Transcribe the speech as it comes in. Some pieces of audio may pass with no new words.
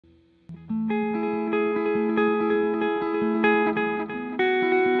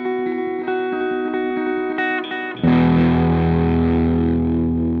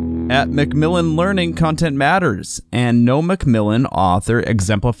At Macmillan Learning, content matters, and no Macmillan author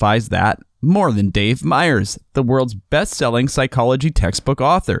exemplifies that more than Dave Myers, the world's best-selling psychology textbook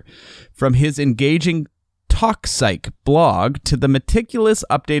author. From his engaging Talk Psych blog to the meticulous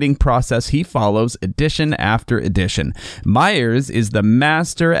updating process he follows edition after edition, Myers is the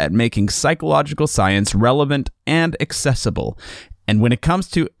master at making psychological science relevant and accessible. And when it comes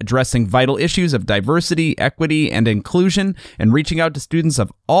to addressing vital issues of diversity, equity, and inclusion, and reaching out to students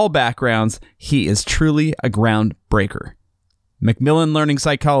of all backgrounds, he is truly a groundbreaker. Macmillan Learning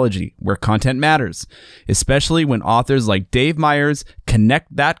Psychology, where content matters, especially when authors like Dave Myers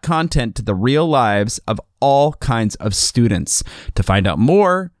connect that content to the real lives of all kinds of students. To find out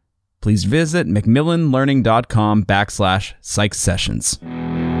more, please visit macmillanlearning.com/psych sessions.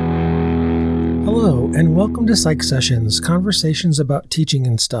 Hello, and welcome to Psych Sessions, conversations about teaching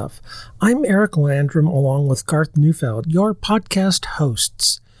and stuff. I'm Eric Landrum, along with Garth Neufeld, your podcast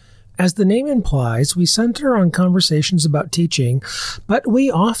hosts. As the name implies, we center on conversations about teaching, but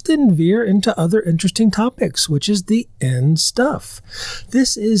we often veer into other interesting topics, which is the end stuff.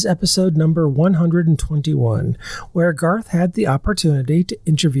 This is episode number 121, where Garth had the opportunity to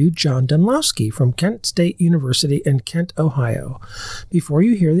interview John Dunlosky from Kent State University in Kent, Ohio. Before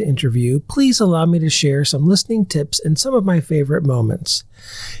you hear the interview, please allow me to share some listening tips and some of my favorite moments.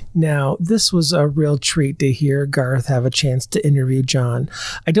 Now, this was a real treat to hear Garth have a chance to interview John.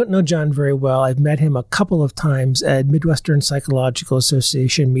 I don't know John very well. I've met him a couple of times at Midwestern Psychological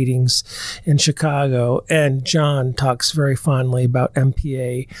Association meetings in Chicago, and John talks very fondly about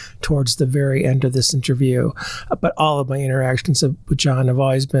MPA towards the very end of this interview. But all of my interactions with John have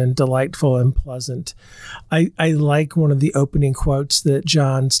always been delightful and pleasant. I like one of the opening quotes that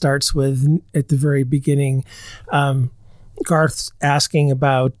John starts with at the very beginning. Garth's asking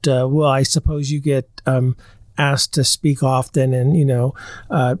about, well, I suppose you get asked to speak often and,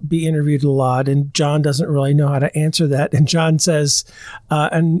 be interviewed a lot. And John doesn't really know how to answer that. And John says,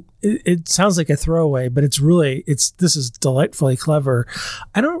 and it sounds like a throwaway, but this is delightfully clever.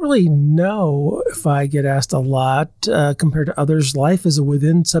 I don't really know if I get asked a lot compared to others. Life is a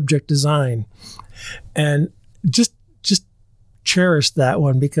within subject design. And just cherish that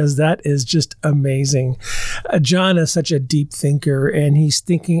one because that is just amazing. John is such a deep thinker, and he's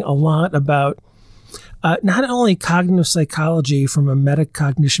thinking a lot about not only cognitive psychology from a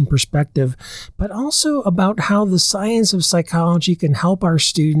metacognition perspective, but also about how the science of psychology can help our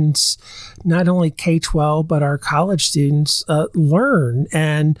students, not only K-12, but our college students, learn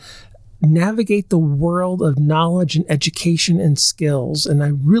and navigate the world of knowledge and education and skills. And I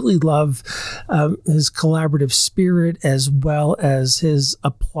really love his collaborative spirit as well as his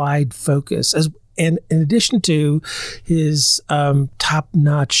applied focus. And in addition to his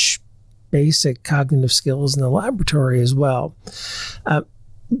top-notch basic cognitive skills in the laboratory as well.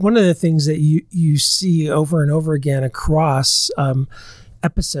 One of the things that you see over and over again across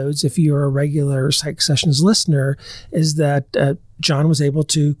episodes, if you're a regular Psych Sessions listener, is that John was able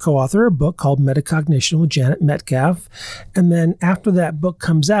to co-author a book called Metacognition with Janet Metcalf. And then after that book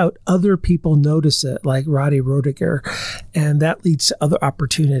comes out, other people notice it, like Roddy Roediger, and that leads to other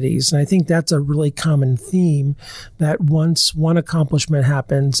opportunities. And I think that's a really common theme, that once one accomplishment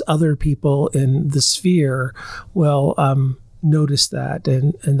happens, other people in the sphere will notice that.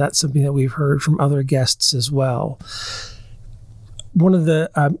 And that's something that we've heard from other guests as well. One of the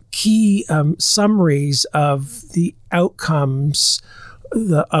key summaries of the outcomes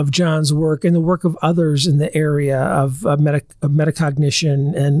of John's work and the work of others in the area of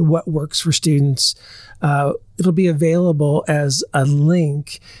metacognition and what works for students, it'll be available as a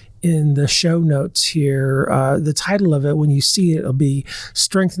link in the show notes here. The title of it, when you see it, it'll be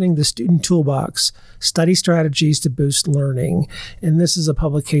Strengthening the Student Toolbox, Study Strategies to Boost Learning. And this is a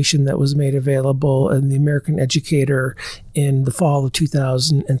publication that was made available in the American Educator in the fall of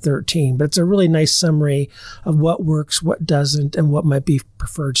 2013. But it's a really nice summary of what works, what doesn't, and what might be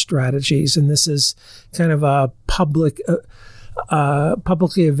preferred strategies. And this is kind of a publicly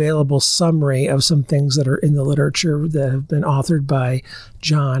available summary of some things that are in the literature that have been authored by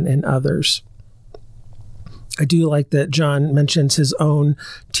John and others. I do like that John mentions his own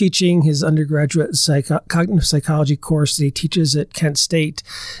teaching, his undergraduate cognitive psychology course that he teaches at Kent State,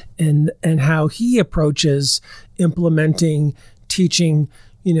 and how he approaches implementing teaching,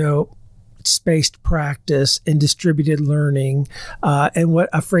 spaced practice and distributed learning, and what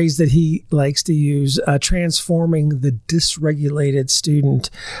a phrase that he likes to use, transforming the dysregulated student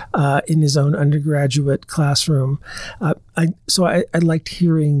in his own undergraduate classroom. I liked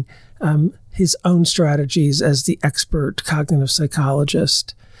hearing his own strategies as the expert cognitive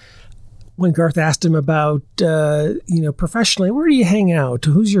psychologist. when Garth asked him about, professionally, where do you hang out?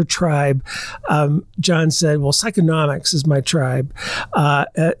 Who's your tribe? John said, well, psychonomics is my tribe.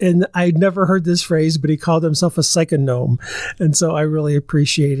 And I'd never heard this phrase, but he called himself a psychonome. And so I really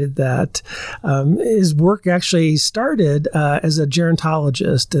appreciated that. His work actually started as a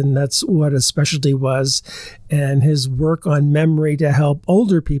gerontologist, and that's what his specialty was. And his work on memory to help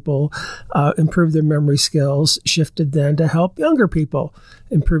older people improve their memory skills shifted then to help younger people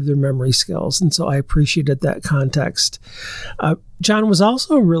improve their memory skills. And so I appreciated that context. John was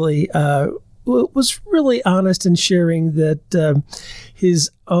also really honest in sharing that his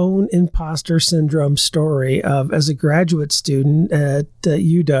own imposter syndrome story of as a graduate student at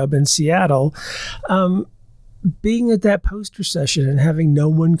UW in Seattle, being at that poster session and having no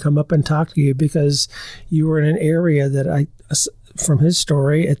one come up and talk to you because you were in an area that from his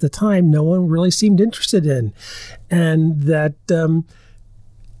story at the time, no one really seemed interested in. And that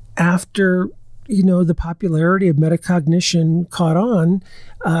after, the popularity of metacognition caught on,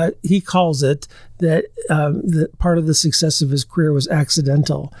 he calls it that part of the success of his career was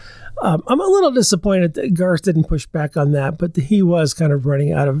accidental. I'm a little disappointed that Garth didn't push back on that, but he was kind of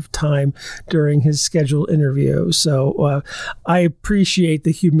running out of time during his scheduled interview. So I appreciate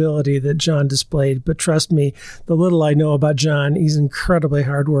the humility that John displayed, but trust me, the little I know about John, he's an incredibly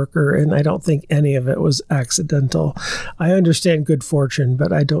hard worker, and I don't think any of it was accidental. I understand good fortune,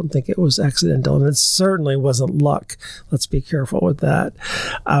 but I don't think it was accidental, and it certainly wasn't luck. Let's be careful with that.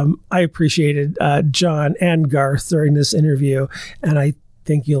 I appreciated John and Garth during this interview, and I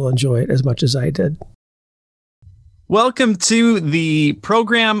think you'll enjoy it as much as I did. Welcome to the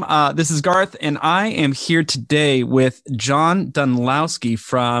program. This is Garth, and I am here today with John Dunlosky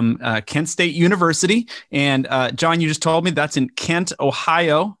from Kent State University. And John, you just told me that's in Kent,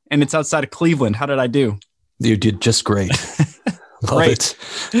 Ohio, and it's outside of Cleveland. How did I do? You did just great. Love it.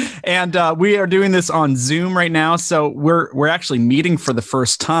 And we are doing this on Zoom right now, so we're actually meeting for the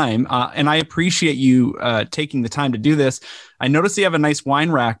first time. And I appreciate you taking the time to do this. I noticed you have a nice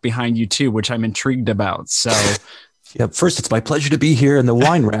wine rack behind you too, which I'm intrigued about. So, yeah. First, it's my pleasure to be here, and the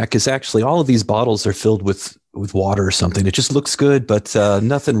wine rack is actually all of these bottles are filled with water or something. It just looks good, but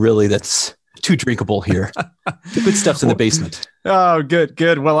nothing really that's too drinkable here. The good stuff's in the basement. Oh,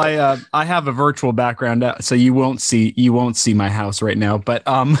 good. Well, I have a virtual background, so you won't see my house right now. But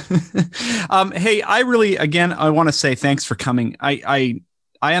hey, I want to say thanks for coming. I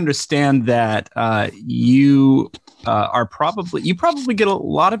understand that you probably get a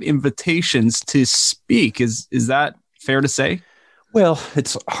lot of invitations to speak. Is that fair to say? Well,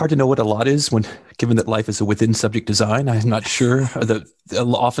 it's hard to know what a lot is given that life is a within subject design. I'm not sure that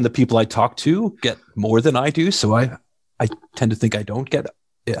often the people I talk to get more than I do. So I tend to think I don't get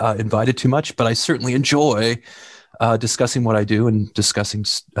invited too much, but I certainly enjoy discussing what I do and discussing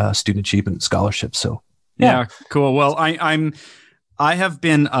student achievement and scholarship. So yeah, cool. Well, I have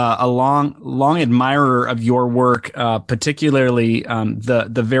been a long admirer of your work, particularly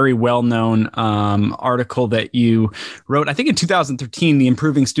the very well-known article that you wrote, I think in 2013, the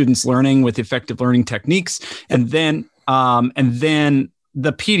Improving Students' Learning with Effective Learning Techniques, and then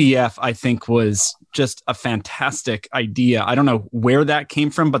the PDF, I think, was just a fantastic idea. I don't know where that came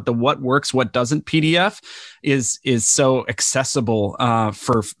from, but the What Works, What Doesn't PDF is so accessible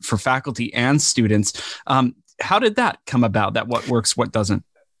for faculty and students. How did that come about, that what works, what doesn't?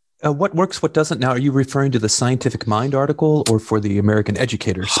 What works, what doesn't? Now, are you referring to the Scientific Mind article or for the American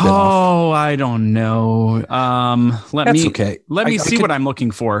Educator spinoff? Oh, I don't know. Let me see what I'm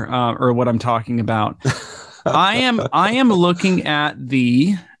looking for or what I'm talking about. I am looking at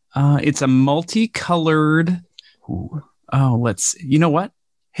the, it's a multicolored. You know what?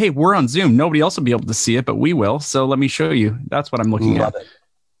 Hey, we're on Zoom. Nobody else will be able to see it, but we will. So let me show you. That's what I'm looking at. It.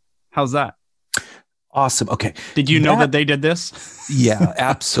 How's that? Awesome. Okay. Did you know that they did this? Yeah,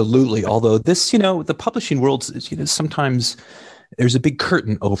 absolutely. Although this, the publishing world, sometimes there's a big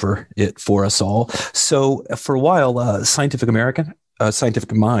curtain over it for us all. So for a while, Scientific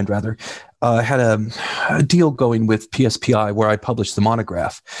Mind rather, had a deal going with PSPI where I published the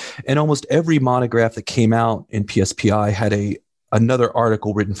monograph, and almost every monograph that came out in PSPI had another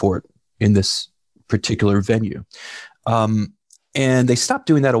article written for it in this particular venue. And they stopped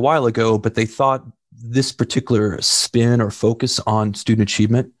doing that a while ago, but they thought this particular spin or focus on student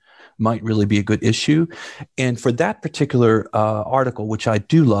achievement might really be a good issue. And for that particular article, which I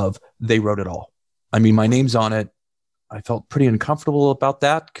do love, they wrote it all. I mean, my name's on it. I felt pretty uncomfortable about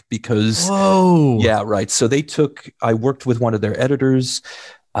that because, yeah, right. So I worked with one of their editors.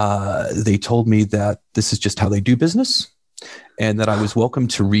 They told me that this is just how they do business and that I was welcome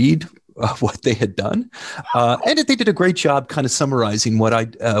to read what they had done, and they did a great job kind of summarizing what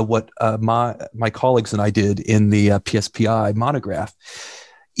my colleagues and I did in the PSPI monograph.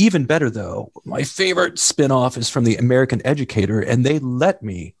 Even better, though, my favorite spinoff is from the American Educator, and they let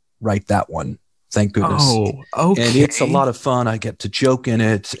me write that one. Thank goodness. Oh, okay. And it's a lot of fun. I get to joke in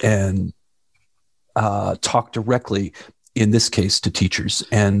it and talk directly, in this case, to teachers.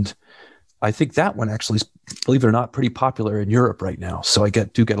 And I think that one actually is, believe it or not, pretty popular in Europe right now. So I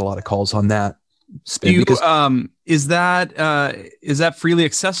do get a lot of calls on that. Is that freely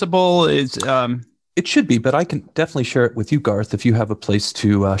accessible? It should be, but I can definitely share it with you, Garth, if you have a place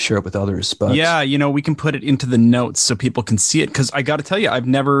to share it with others. But yeah, we can put it into the notes so people can see it. Because I got to tell you, I've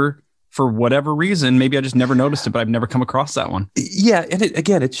never, for whatever reason, maybe I just never noticed it, but I've never come across that one. Yeah, and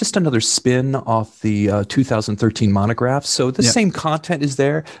it's just another spin off the 2013 monograph. So the same content is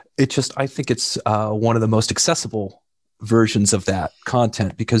there. I think it's one of the most accessible versions of that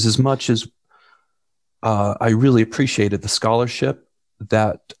content, because as much as I really appreciated the scholarship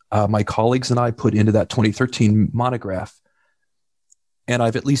that my colleagues and I put into that 2013 monograph, and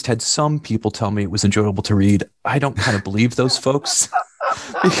I've at least had some people tell me it was enjoyable to read, I don't kind of believe those folks.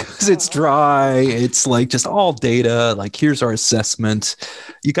 Because it's dry, it's like just all data, like here's our assessment.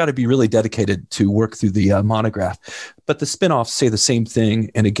 You got to be really dedicated to work through the monograph. But the spinoffs say the same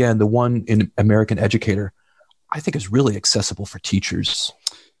thing. And again, the one in American Educator, I think is really accessible for teachers.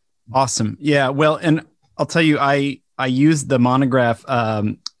 Awesome. Yeah. Well, and I'll tell you, I used the monograph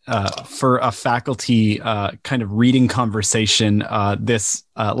for a faculty kind of reading conversation this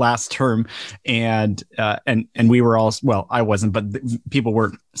last term, and we were all, well, I wasn't, but people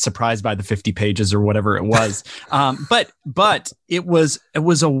were surprised by the 50 pages or whatever it was. But it was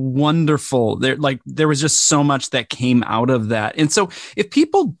a wonderful, there was just so much that came out of that. And so if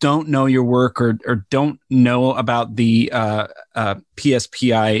people don't know your work or don't know about the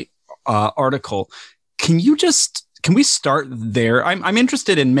PSPI article, can we start there? I'm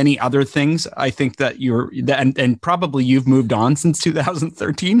interested in many other things. I think that and probably you've moved on since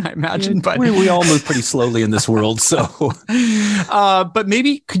 2013, I imagine. But we all move pretty slowly in this world. So, but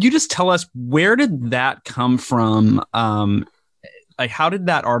maybe could you just tell us, where did that come from? Like, how did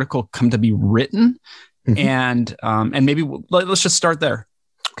that article come to be written? Mm-hmm. And maybe let's just start there.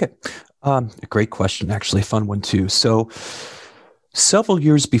 Okay, a great question. Actually, a fun one too. So, several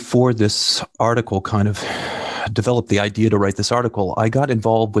years before this article kind of developed the idea to write this article, I got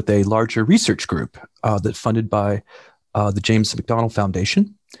involved with a larger research group that's funded by the James McDonald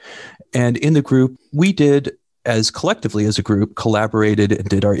Foundation. And in the group, we did, as collectively as a group, collaborated and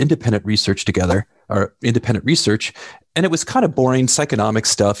did our independent research together, our independent research. And it was kind of boring psychonomic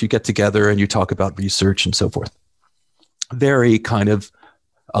stuff. You get together and you talk about research and so forth. Very kind of,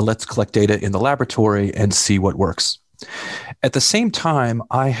 let's collect data in the laboratory and see what works. At the same time,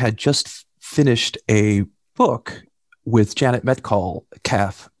 I had just finished a book with Janet Metcalf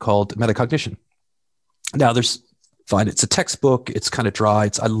called Metacognition. Now, it's a textbook. It's kind of dry.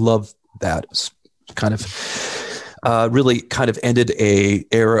 I love that. It's kind of really kind of ended a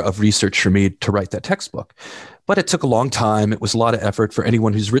era of research for me to write that textbook. But it took a long time. It was a lot of effort. For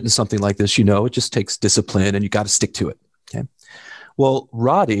anyone who's written something like this, it just takes discipline and you got to stick to it. Okay. Well,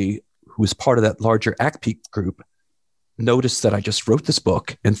 Roddy, who was part of that larger ACPEAK group, noticed that I just wrote this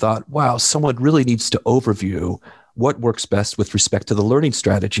book and thought, wow, someone really needs to overview what works best with respect to the learning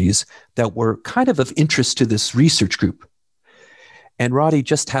strategies that were kind of interest to this research group. And Roddy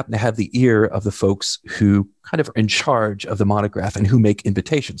just happened to have the ear of the folks who kind of are in charge of the monograph and who make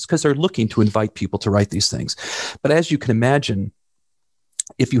invitations, because they're looking to invite people to write these things. But as you can imagine,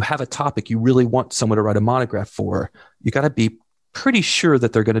 if you have a topic you really want someone to write a monograph for, you got to be pretty sure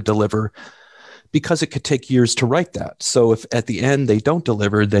that they're going to deliver, because it could take years to write that. So if at the end they don't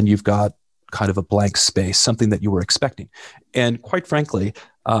deliver, then you've got kind of a blank space, something that you were expecting. And quite frankly,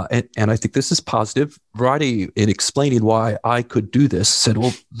 and I think this is positive, Roddy, in explaining why I could do this, said,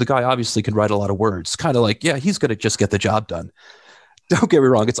 well, the guy obviously can write a lot of words. Kind of like, yeah, he's going to just get the job done. Don't get me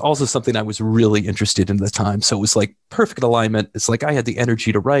wrong. It's also something I was really interested in at the time. So it was like perfect alignment. It's like I had the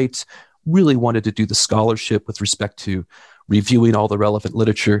energy to write, really wanted to do the scholarship with respect to reviewing all the relevant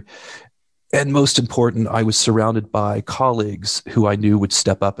literature. And most important, I was surrounded by colleagues who I knew would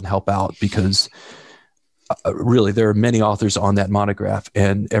step up and help out, because really there are many authors on that monograph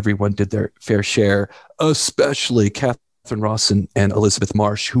and everyone did their fair share, especially Catherine Ross and Elizabeth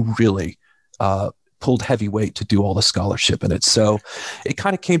Marsh, who really pulled heavy weight to do all the scholarship in it. So it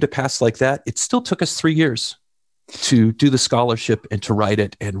kind of came to pass like that. It still took us 3 years to do the scholarship and to write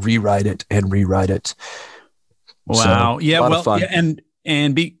it and rewrite it and rewrite it. Wow. So, yeah. Well, yeah,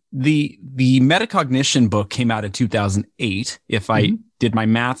 and the metacognition book came out in 2008, if I did my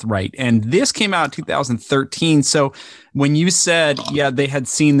math right. And this came out in 2013. So when you said, yeah, they had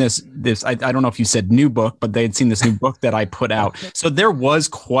seen this, I don't know if you said new book, but they had seen this new book that I put out. So there was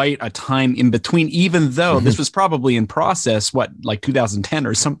quite a time in between, even though this was probably in process, like 2010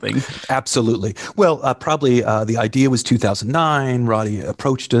 or something. Absolutely. Well, probably the idea was 2009. Roddy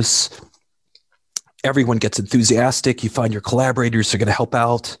approached us. Everyone gets enthusiastic. You find your collaborators are going to help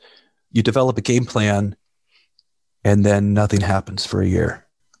out. You develop a game plan. And then nothing happens for a year.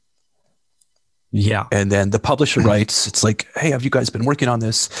 Yeah. And then the publisher writes, it's like, hey, have you guys been working on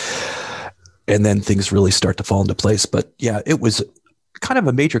this? And then things really start to fall into place. But yeah, it was kind of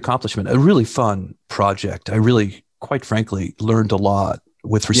a major accomplishment, a really fun project. I really, quite frankly, learned a lot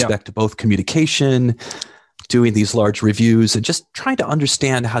with respect to both communication, doing these large reviews, and just trying to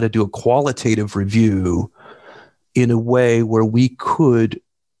understand how to do a qualitative review in a way where we could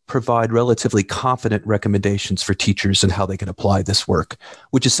provide relatively confident recommendations for teachers and how they can apply this work,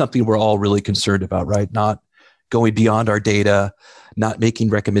 which is something we're all really concerned about, right? Not going beyond our data, not making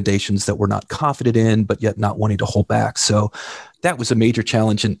recommendations that we're not confident in, but yet not wanting to hold back. So that was a major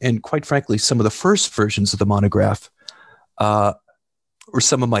challenge. And quite frankly, some of the first versions of the monograph were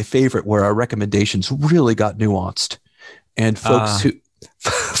some of my favorite, where our recommendations really got nuanced. And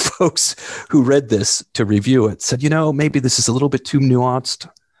folks who read this to review it said, maybe this is a little bit too nuanced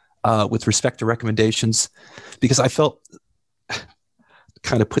with respect to recommendations, because I felt,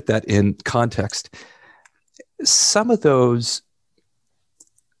 kind of put that in context, some of those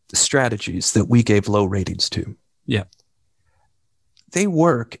strategies that we gave low ratings to, they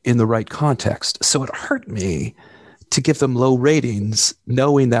work in the right context. So it hurt me to give them low ratings,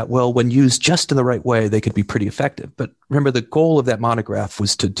 knowing that, well, when used just in the right way, they could be pretty effective. But remember, the goal of that monograph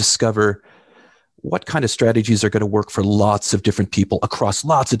was to discover what kind of strategies are going to work for lots of different people across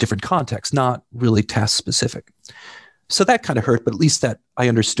lots of different contexts, not really task specific. So that kind of hurt, but at least that I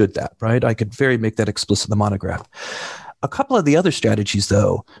understood that, right? I could make that explicit in the monograph. A couple of the other strategies,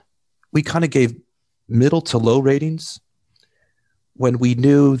 though, we kind of gave middle to low ratings when we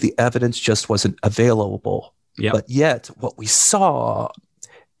knew the evidence just wasn't available. Yep. But yet what we saw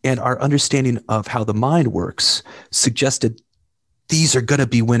and our understanding of how the mind works suggested these are going to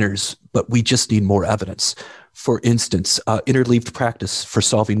be winners, but we just need more evidence. For instance, interleaved practice for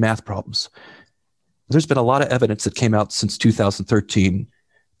solving math problems. There's been a lot of evidence that came out since 2013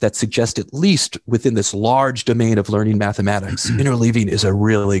 that suggests, at least within this large domain of learning mathematics, interleaving is a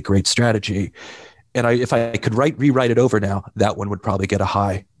really great strategy. And if I could rewrite it over now, that one would probably get a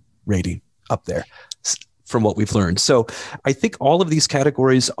high rating up there from what we've learned. So I think all of these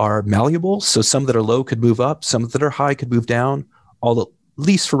categories are malleable. So some that are low could move up, some that are high could move down. At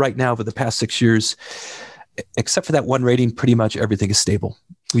least for right now, for the past 6 years, except for that one rating, pretty much everything is stable.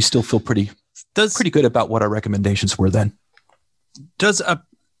 We still feel pretty good about what our recommendations were then.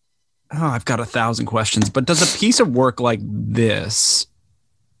 I've got 1,000 questions, but does a piece of work like this,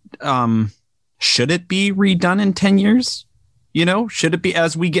 should it be redone in 10 years? Should it be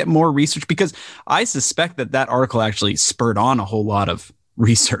as we get more research? Because I suspect that article actually spurred on a whole lot of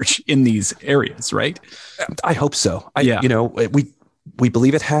research in these areas, right? I hope so. We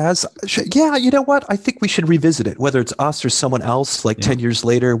believe it has. Yeah, you know what? I think we should revisit it, whether it's us or someone else, 10 years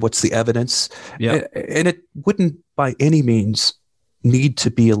later, what's the evidence? Yeah. And it wouldn't by any means need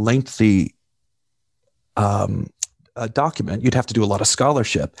to be a lengthy document. You'd have to do a lot of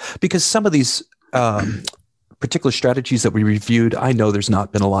scholarship, because some of these particular strategies that we reviewed, I know there's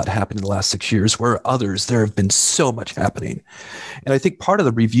not been a lot happening in the last 6 years, where others, there have been so much happening. And I think part of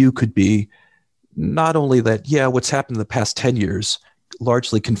the review could be not only that, what's happened in the past 10 years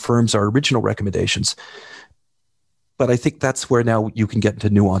largely confirms our original recommendations, but I think that's where now you can get into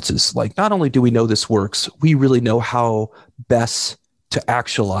nuances. Like, not only do we know this works, we really know how best to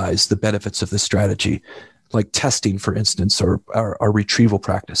actualize the benefits of this strategy, like testing, for instance, or our retrieval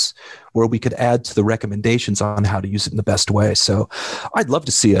practice, where we could add to the recommendations on how to use it in the best way. So I'd love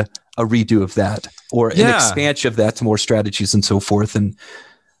to see a redo of that, or an expansion of that to more strategies and so forth. And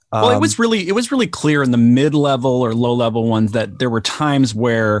well, it was really clear in the mid-level or low-level ones that there were times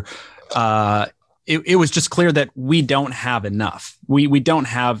where it was just clear that we don't have enough. We don't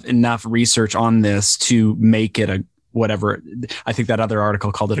have enough research on this to make it a whatever. I think that other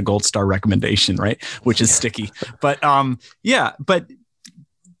article called it a gold star recommendation, right? Which is sticky. But and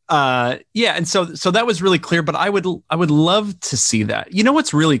so that was really clear. But I would love to see that.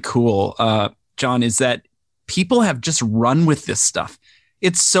 What's really cool, John, is that people have just run with this stuff.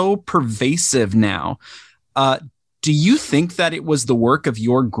 It's so pervasive now. Do you think that it was the work of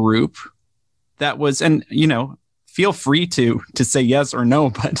your group that was, and feel free to say yes or no,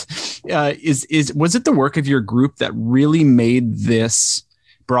 but was it the work of your group that really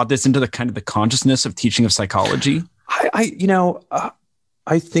brought this into the kind of the consciousness of teaching of psychology?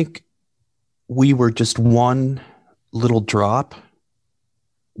 I think we were just one little drop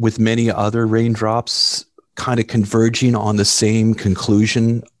with many other raindrops kind of converging on the same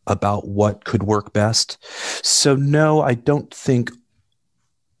conclusion about what could work best. So no, I don't think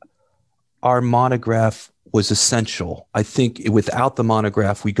our monograph was essential. I think without the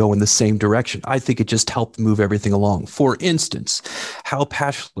monograph, we go in the same direction. I think it just helped move everything along. For instance, Hal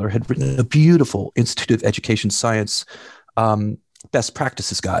Pashler had written a beautiful Institute of Education Science best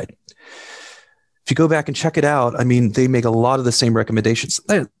practices guide. If you go back and check it out, I mean, they make a lot of the same recommendations.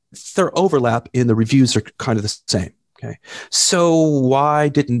 Their overlap in the reviews are kind of the same. Okay. So why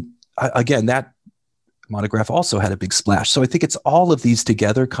didn't, again, that monograph also had a big splash. So I think it's all of these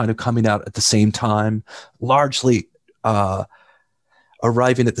together kind of coming out at the same time, largely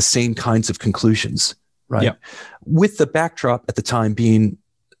arriving at the same kinds of conclusions, right? Yep. With the backdrop at the time being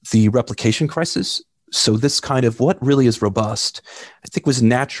the replication crisis. So this kind of what really is robust, I think was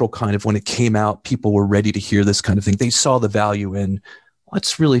natural kind of when it came out, people were ready to hear this kind of thing. They saw the value in,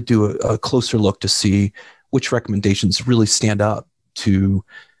 let's really do a closer look to see which recommendations really stand up to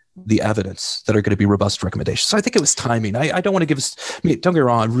the evidence that are going to be robust recommendations. So I think it was timing. I don't want to give us, don't get me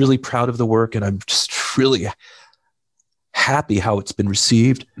wrong, I'm really proud of the work and I'm just really happy how it's been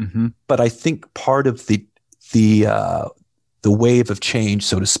received. Mm-hmm. But I think part of the wave of change,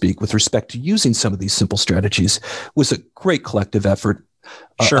 so to speak, with respect to using some of these simple strategies was a great collective effort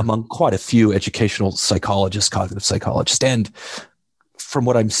among quite a few educational psychologists, cognitive psychologists, and from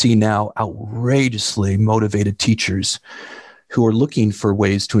what I'm seeing now, outrageously motivated teachers who are looking for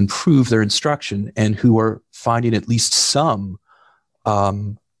ways to improve their instruction and who are finding at least some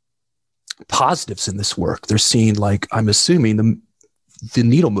positives in this work. They're seeing, like, I'm assuming, the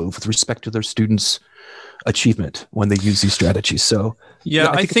needle move with respect to their students' achievement when they use these strategies. So yeah,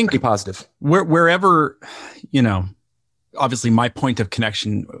 I think it's pretty positive. Wherever, obviously my point of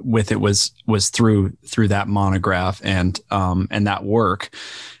connection with it was through that monograph and that work.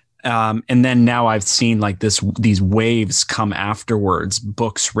 And then now I've seen like these waves come afterwards,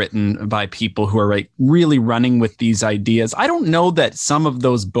 books written by people who are really running with these ideas. I don't know that some of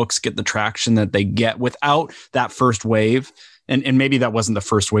those books get the traction that they get without that first wave. And maybe that wasn't the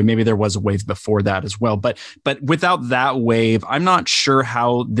first wave. Maybe there was a wave before that as well. But without that wave, I'm not sure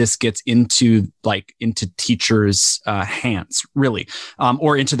how this gets into teachers' hands, really,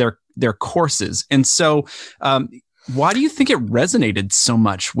 or into their courses. And so, why do you think it resonated so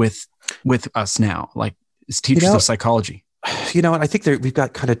much with us now, like as teachers of psychology? And I think we've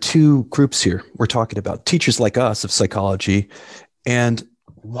got kind of two groups here. We're talking about teachers like us of psychology, and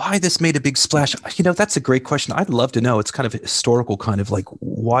why this made a big splash. That's a great question. I'd love to know. It's kind of historical, kind of like,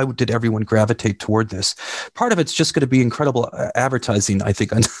 why did everyone gravitate toward this? Part of it's just going to be incredible advertising, I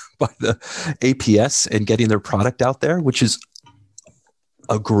think, by the APS and getting their product out there, which is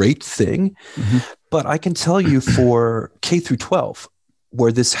a great thing. Mm-hmm. But I can tell you for K through 12,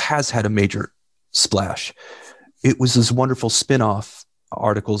 where this has had a major splash, it was those wonderful spin-off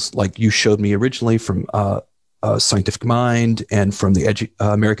articles like you showed me originally from Scientific Mind and from the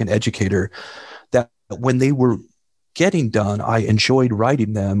American Educator, that when they were getting done, I enjoyed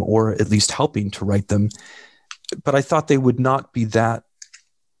writing them, or at least helping to write them. But I thought they would not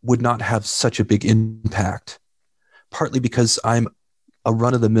have such a big impact, partly because I'm a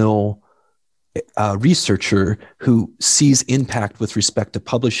run-of-the-mill researcher who sees impact with respect to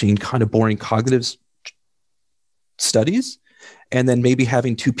publishing kind of boring cognitive studies, and then maybe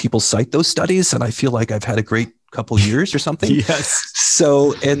having two people cite those studies. And I feel like I've had a great couple years or something. Yes.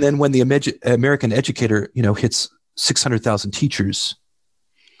 So, and then when the American Educator, hits 600,000 teachers,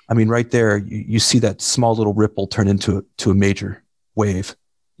 I mean, right there, you see that small little ripple turn into a major wave.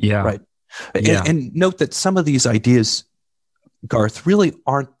 Yeah. Right. Yeah. And note that some of these ideas, Garth, really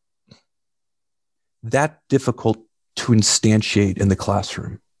aren't that difficult to instantiate in the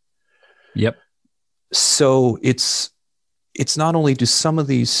classroom. Yep. So it's not only do some of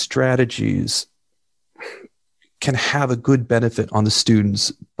these strategies can have a good benefit on the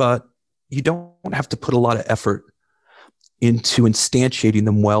students, but you don't have to put a lot of effort into instantiating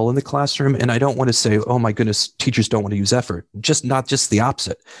them well in the classroom. And I don't want to say, oh my goodness, teachers don't want to use effort. Not just the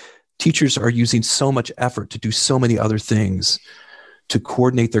opposite. Teachers are using so much effort to do so many other things, to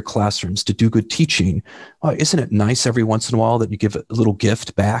coordinate their classrooms, to do good teaching. Isn't it nice every once in a while that you give a little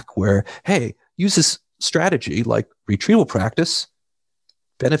gift back where, hey, use this strategy like retrieval practice,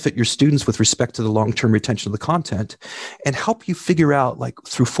 benefit your students with respect to the long-term retention of the content, and help you figure out, like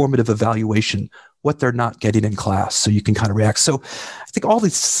through formative evaluation, what they're not getting in class so you can kind of react. So I think all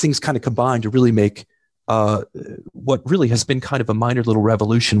these things kind of combine to really make what really has been kind of a minor little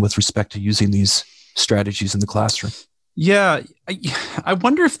revolution with respect to using these strategies in the classroom. Yeah. I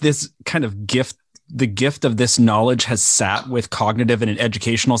wonder if this kind of the gift of this knowledge has sat with cognitive and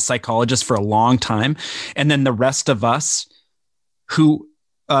educational psychologists for a long time. And then the rest of us who,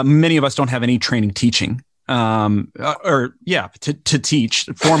 many of us don't have any training teaching, to teach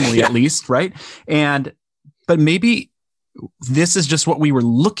formally at least. Right. But maybe this is just what we were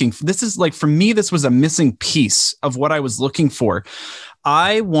looking for. This is like, for me, this was a missing piece of what I was looking for.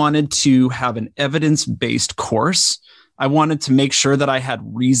 I wanted to have an evidence-based course. I wanted to make sure that I had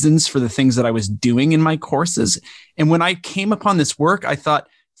reasons for the things that I was doing in my courses. And when I came upon this work, I thought,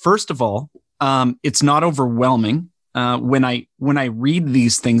 first of all, it's not overwhelming. When I read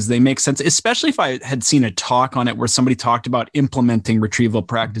these things, they make sense, especially if I had seen a talk on it where somebody talked about implementing retrieval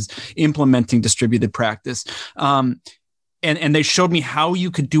practice, implementing distributed practice. And they showed me how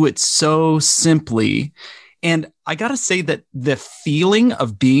you could do it so simply. And I got to say that the feeling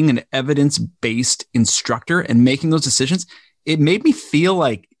of being an evidence-based instructor and making those decisions, it made me feel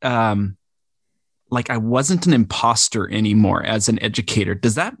like I wasn't an imposter anymore as an educator.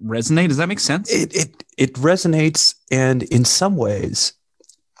 Does that resonate? Does that make sense? It resonates. And in some ways,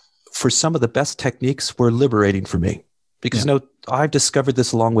 for some of the best techniques, were liberating for me because I've discovered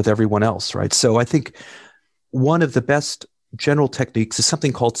this along with everyone else, right? So I think one of the best general techniques is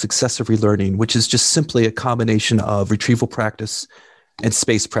something called successive relearning, which is just simply a combination of retrieval practice and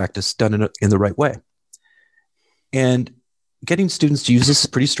space practice done in the right way. And getting students to use this is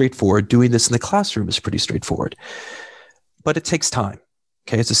pretty straightforward. Doing this in the classroom is pretty straightforward, but it takes time.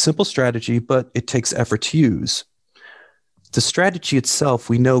 Okay. It's a simple strategy, but it takes effort to use. The strategy itself,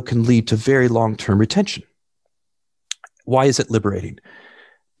 we know, can lead to very long-term retention. Why is it liberating?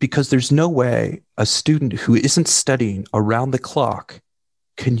 Because there's no way a student who isn't studying around the clock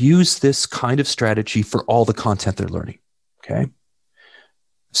can use this kind of strategy for all the content they're learning. Okay.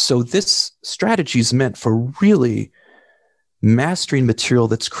 So this strategy is meant for really mastering material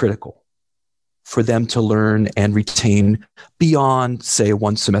that's critical for them to learn and retain beyond, say, a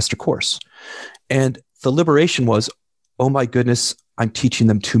one semester course. And the liberation was, oh my goodness, I'm teaching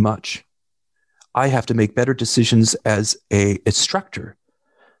them too much. I have to make better decisions as an instructor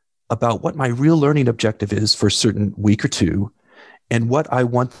about what my real learning objective is for a certain week or two and what I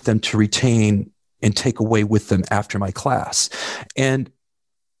want them to retain and take away with them after my class. And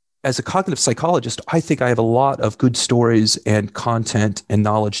as a cognitive psychologist, I think I have a lot of good stories and content and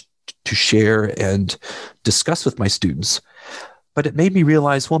knowledge to share and discuss with my students. But it made me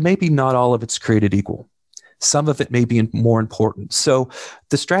realize, well, maybe not all of it's created equal. Some of it may be more important. So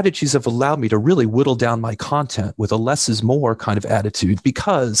the strategies have allowed me to really whittle down my content with a less is more kind of attitude,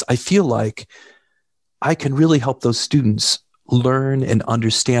 because I feel like I can really help those students learn and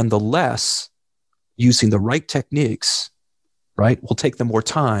understand the less using the right techniques, right? Will take them more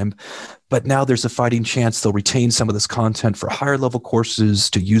time, but now there's a fighting chance they'll retain some of this content for higher level courses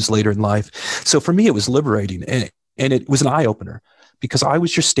to use later in life. So for me, it was liberating, and it was an eye opener, because I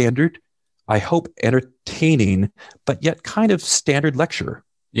was your standard, I hope, entertaining, but yet kind of standard lecturer.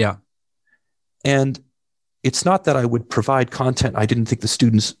 Yeah. And it's not that I would provide content I didn't think the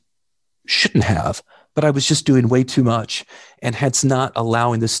students shouldn't have, but I was just doing way too much and hence not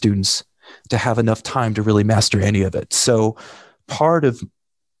allowing the students to have enough time to really master any of it. So part of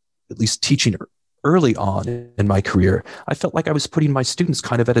at least teaching early on in my career, I felt like I was putting my students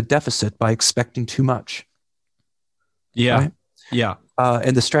kind of at a deficit by expecting too much. Yeah. Right? Yeah.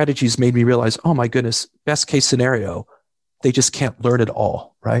 And the strategies made me realize, oh my goodness, best case scenario, they just can't learn it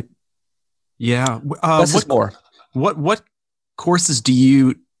all, right? Yeah. Less is more. What courses do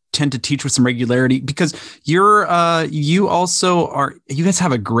you tend to teach with some regularity? Because you guys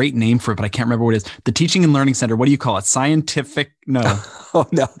have a great name for it, but I can't remember what it is. The Teaching and Learning Center. What do you call it? Scientific? No. Oh,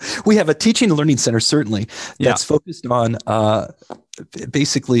 no. We have a Teaching and Learning Center, certainly, that's focused on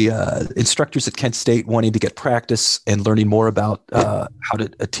basically instructors at Kent State wanting to get practice and learning more about how to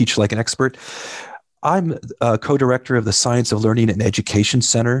teach like an expert. I'm a co-director of the Science of Learning and Education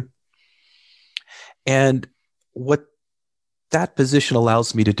Center. And what that position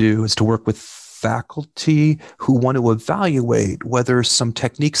allows me to do is to work with faculty who want to evaluate whether some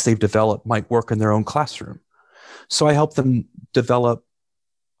techniques they've developed might work in their own classroom. So I help them develop,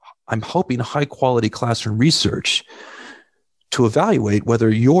 I'm hoping, high quality classroom research to evaluate whether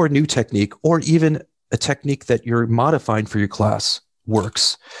your new technique or even a technique that you're modifying for your class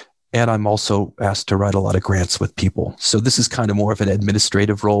works And I'm also asked to write a lot of grants with people. So this is kind of more of an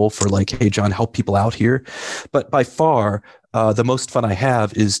administrative role for like, hey, John, help people out here. But by far, the most fun I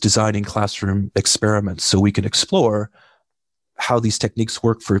have is designing classroom experiments so we can explore how these techniques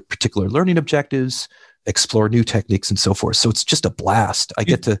work for particular learning objectives, explore new techniques, and so forth. So it's just a blast. I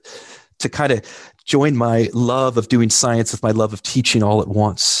get to kind of join my love of doing science with my love of teaching all at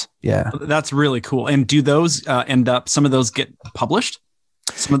once. Yeah. That's really cool. And do those some of those get published?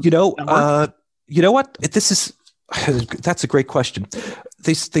 You know what? That's a great question.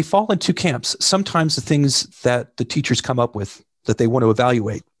 They fall in two camps. Sometimes the things that the teachers come up with that they want to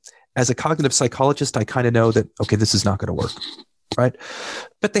evaluate. As a cognitive psychologist, I kind of know that, okay, this is not going to work, right?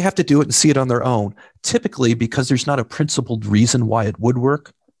 But they have to do it and see it on their own. Typically, because there's not a principled reason why it would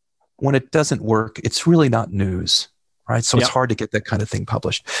work, when it doesn't work, it's really not news, right? So it's hard to get that kind of thing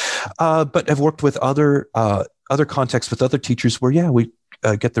published. But I've worked with other contexts with other teachers where, we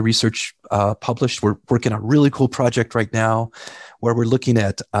get the research published. We're working on a really cool project right now where we're looking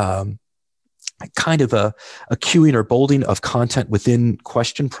at kind of a queuing or bolding of content within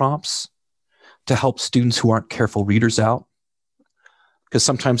question prompts to help students who aren't careful readers out. Because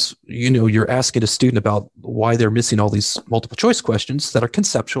sometimes, you're asking a student about why they're missing all these multiple choice questions that are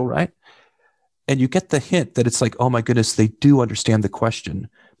conceptual, right? And you get the hint that it's like, oh my goodness, they do understand the question,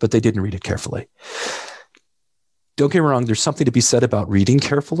 but they didn't read it carefully. Don't get me wrong, there's something to be said about reading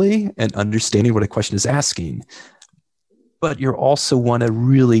carefully and understanding what a question is asking. But you also want to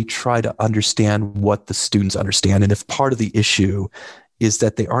really try to understand what the students understand. And if part of the issue is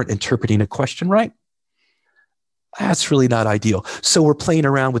that they aren't interpreting a question right, that's really not ideal. So we're playing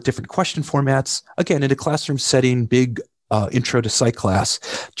around with different question formats, again, in a classroom setting, big intro to psych class,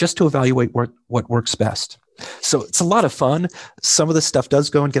 just to evaluate what works best. So it's a lot of fun. Some of the stuff does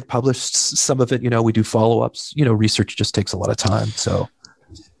go and get published. Some of it, we do follow-ups. Research just takes a lot of time. So,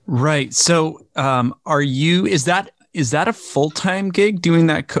 right. So, is that a full-time gig doing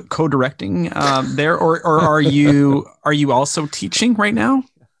that co-directing there, or are you also teaching right now?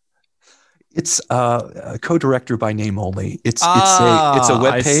 It's a co-director by name only. It's a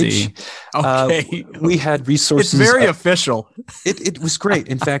web page. Okay, we had resources. It's very official. It was great.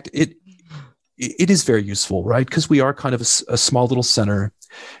 In fact, it is very useful, right? Because we are kind of a small little center.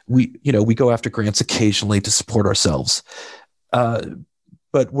 We go after grants occasionally to support ourselves,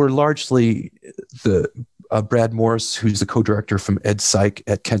 but we're largely the Brad Morris, who's the co-director from Ed Psych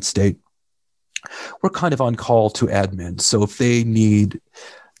at Kent State. We're kind of on call to admin. So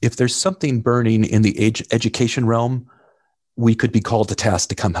if there's something burning in the education realm, we could be called to task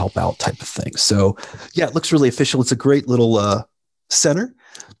to come help out, type of thing. So it looks really official. It's a great little center.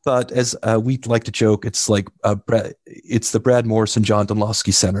 But as we like to joke, it's like it's the Brad Morris and John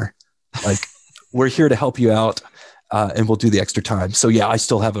Dunlosky Center. Like, we're here to help you out, and we'll do the extra time. So I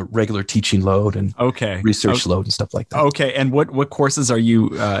still have a regular teaching load and research load and stuff like that. Okay, and what courses are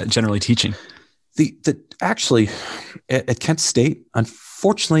you generally teaching? Actually, at Kent State,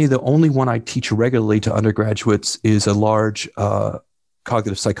 unfortunately, the only one I teach regularly to undergraduates is a large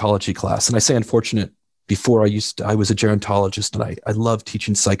cognitive psychology class. And I say unfortunate. Before I was a gerontologist, and I love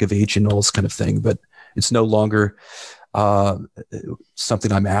teaching psych of aging and all this kind of thing, but it's no longer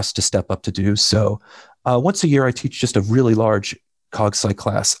something I'm asked to step up to do. So once a year, I teach just a really large cog psych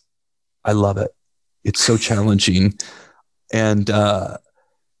class. I love it. It's so challenging. And to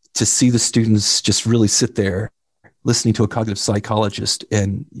see the students just really sit there listening to a cognitive psychologist,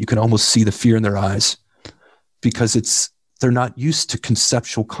 and you can almost see the fear in their eyes because they're not used to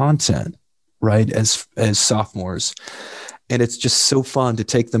conceptual content, right, as sophomores. And it's just so fun to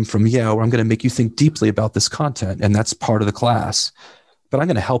take them from, I'm going to make you think deeply about this content, and that's part of the class, but I'm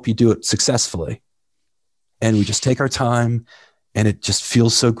going to help you do it successfully. And we just take our time, and it just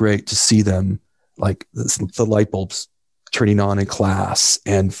feels so great to see them, like the light bulbs turning on in class,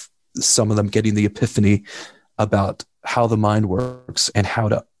 and some of them getting the epiphany about how the mind works and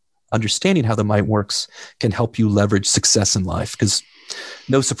understanding how the mind works can help you leverage success in life. Because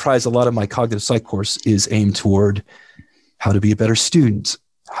no surprise, a lot of my cognitive psych course is aimed toward how to be a better student,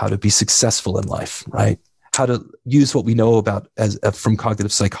 how to be successful in life, right? How to use what we know about from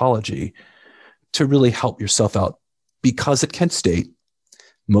cognitive psychology to really help yourself out. Because at Kent State,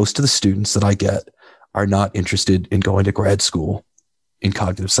 most of the students that I get are not interested in going to grad school in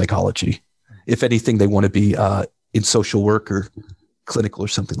cognitive psychology. If anything, they want to be in social work or clinical or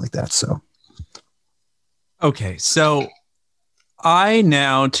something like that. So, okay, so I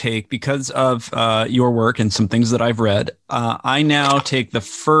now take, because of your work and some things that I've read, I now take the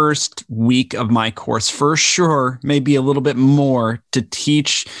first week of my course for sure, maybe a little bit more, to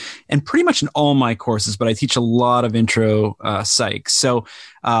teach, and pretty much in all my courses, but I teach a lot of intro psych. So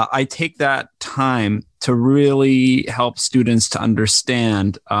I take that time to really help students to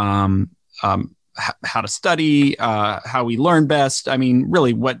understand how to study, how we learn best. I mean,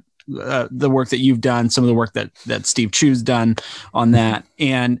 really what the work that you've done, some of the work that Steve Chu's done on that.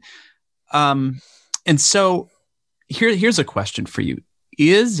 And so here's a question for you.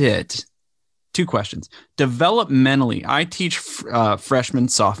 Is it, two questions, developmentally, I teach freshman,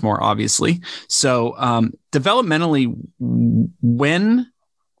 sophomore, obviously. So developmentally, when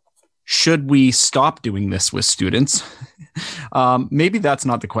should we stop doing this with students? Maybe that's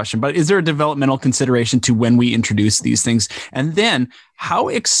not the question, but is there a developmental consideration to when we introduce these things? And then how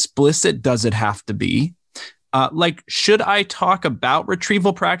explicit does it have to be? Like, should I talk about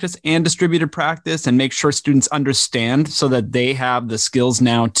retrieval practice and distributed practice and make sure students understand so that they have the skills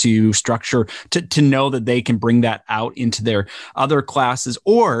now to structure, to know that they can bring that out into their other classes?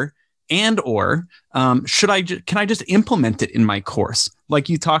 Or can I just implement it in my course? Like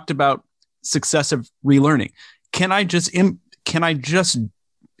you talked about successive relearning. Can I just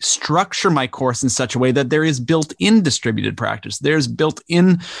structure my course in such a way that there is built-in distributed practice, there's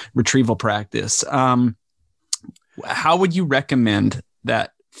built-in retrieval practice? How would you recommend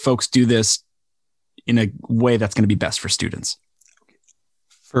that folks do this in a way that's going to be best for students?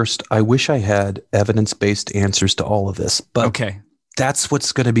 First, I wish I had evidence-based answers to all of this, but okay, that's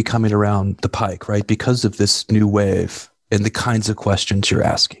what's going to be coming around the pike, right? Because of this new wave and the kinds of questions you're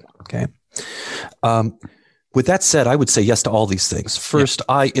asking. Okay. With that said, I would say yes to all these things. First,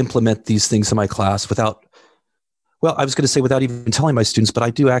 I implement these things in my class without even telling my students, but I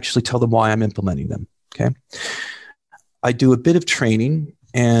do actually tell them why I'm implementing them. Okay. I do a bit of training,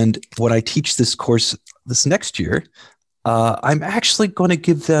 and when I teach this course this next year, I'm actually going to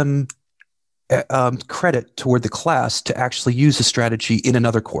give them credit toward the class to actually use a strategy in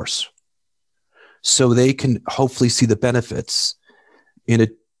another course, so they can hopefully see the benefits in a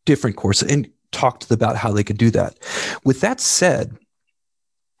different course and talk to them about how they can do that. With that said,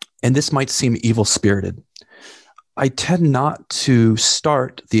 and this might seem evil-spirited, I tend not to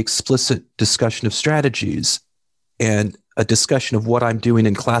start the explicit discussion of strategies and a discussion of what I'm doing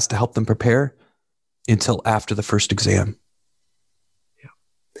in class to help them prepare until after the first exam. Yeah.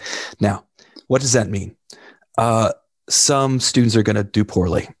 Now, what does that mean? Some students are going to do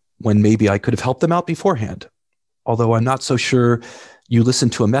poorly when maybe I could have helped them out beforehand, although I'm not so sure you listen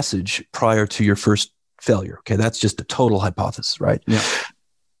to a message prior to your first failure. Okay, that's just a total hypothesis, right? Yeah.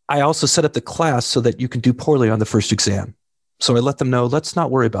 I also set up the class so that you can do poorly on the first exam. So I let them know, let's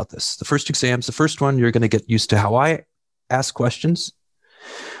not worry about this. The first exam's the first one. You're going to get used to how I ask questions.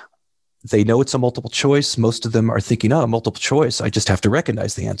 They know it's a multiple choice. Most of them are thinking, oh, multiple choice, I just have to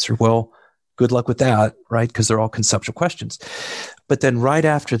recognize the answer. Well, good luck with that, right? Because they're all conceptual questions. But then right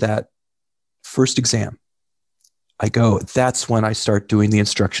after that first exam, that's when I start doing the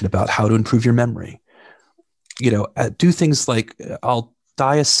instruction about how to improve your memory. Do things like I'll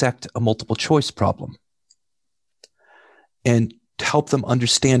dissect a multiple choice problem and help them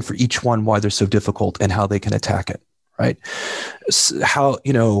understand for each one why they're so difficult and how they can attack it, right? How,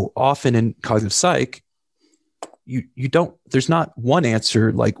 often in cognitive psych, there's not one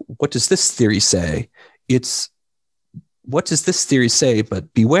answer like, what does this theory say? It's, what does this theory say?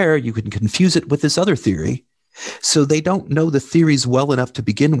 But beware, you can confuse it with this other theory. So they don't know the theories well enough to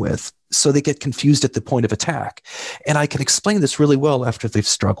begin with. So they get confused at the point of attack. And I can explain this really well after they've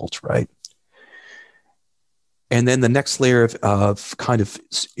struggled, right? And then the next layer of kind of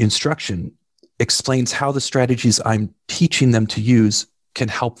instruction explains how the strategies I'm teaching them to use can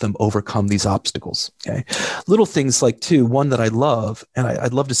help them overcome these obstacles. Okay. Little things like, too, one that I love, and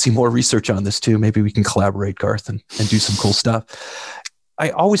I'd love to see more research on this too. Maybe we can collaborate, Garth, and do some cool stuff. I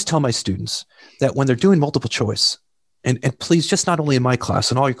always tell my students that when they're doing multiple choice, and please, just not only in my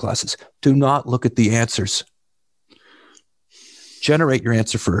class, in all your classes, do not look at the answers. Generate your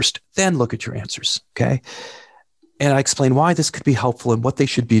answer first, then look at your answers, okay? And I explain why this could be helpful and what they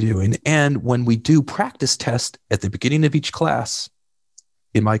should be doing. And when we do practice test at the beginning of each class,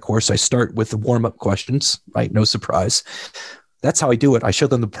 in my course, I start with the warm-up questions, right? No surprise. That's how I do it. I show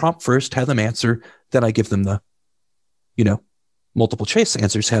them the prompt first, have them answer, then I give them the, multiple choice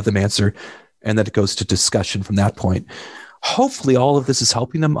answers, have them answer, and then it goes to discussion from that point. Hopefully all of this is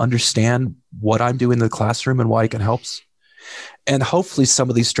helping them understand what I'm doing in the classroom and why it helps. And hopefully some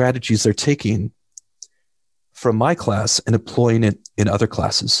of these strategies they're taking from my class and employing it in other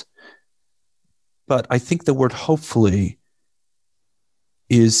classes. But I think the word hopefully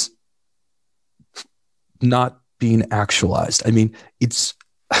is not being actualized. I mean, it's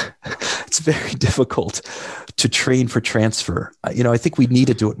very difficult to train for transfer. I think we need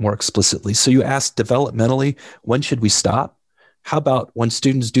to do it more explicitly. So you asked developmentally, when should we stop? How about when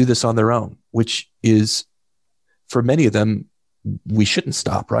students do this on their own, which is, for many of them, we shouldn't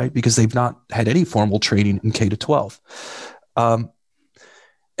stop, right? Because they've not had any formal training in K to 12. And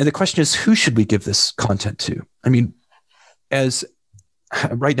the question is, who should we give this content to? I mean, as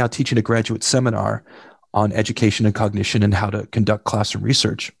I'm right now teaching a graduate seminar on education and cognition and how to conduct classroom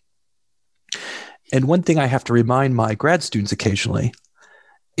research. And one thing I have to remind my grad students occasionally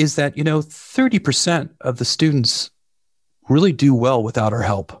is that, 30% of the students really do well without our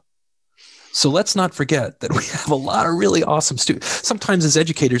help. So let's not forget that we have a lot of really awesome students. Sometimes as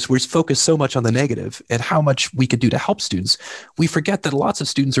educators, we're focused so much on the negative and how much we could do to help students. We forget that lots of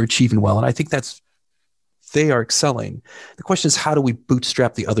students are achieving well. And I think they are excelling. The question is, how do we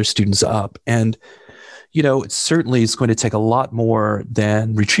bootstrap the other students up? And, it certainly is going to take a lot more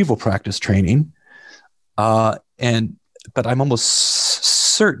than retrieval practice training. But I'm almost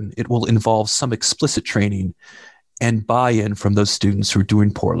certain it will involve some explicit training and buy-in from those students who are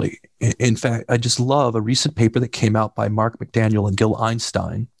doing poorly. In fact, I just love a recent paper that came out by Mark McDaniel and Gil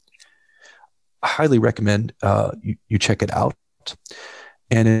Einstein. I highly recommend you check it out.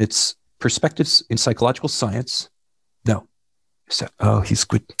 And it's Perspectives in Psychological Science. No. He's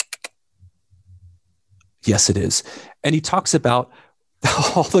good. Yes, it is. And he talks about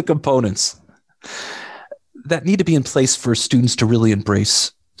all the components that need to be in place for students to really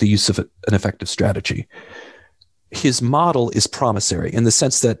embrace the use of an effective strategy. His model is promissory in the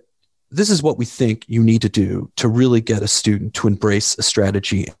sense that this is what we think you need to do to really get a student to embrace a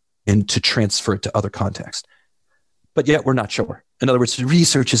strategy and to transfer it to other contexts. But yet we're not sure. In other words, the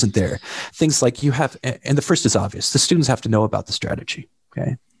research isn't there. Things like and the first is obvious. The students have to know about the strategy.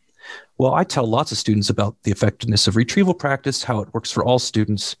 Okay. Well, I tell lots of students about the effectiveness of retrieval practice, how it works for all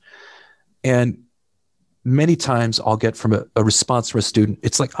students. And many times I'll get from a response from a student,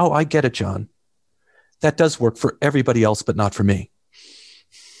 it's like, oh, I get it, John. That does work for everybody else, but not for me.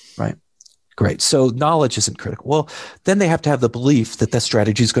 Right? Great. So knowledge isn't critical. Well, then they have to have the belief that that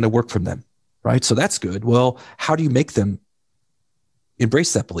strategy is going to work for them. Right? So that's good. Well, how do you make them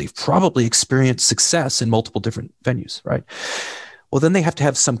embrace that belief? Probably experience success in multiple different venues. Right? Well, then they have to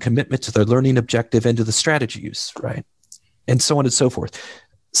have some commitment to their learning objective and to the strategy use. Right? And so on and so forth.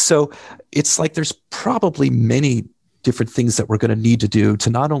 So it's like there's probably many different things that we're going to need to do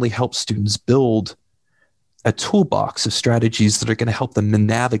to not only help students build a toolbox of strategies that are going to help them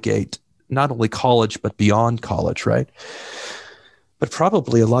navigate not only college, but beyond college, right? But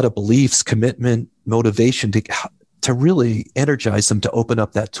probably a lot of beliefs, commitment, motivation to really energize them to open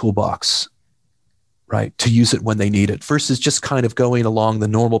up that toolbox, right? To use it when they need it versus just kind of going along the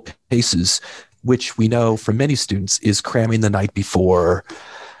normal paces, which we know for many students is cramming the night before,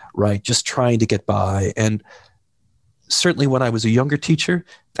 right? Just trying to get by. And certainly when I was a younger teacher,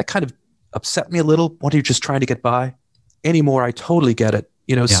 that kind of upset me a little. What, are you just trying to get by? Anymore, I totally get it.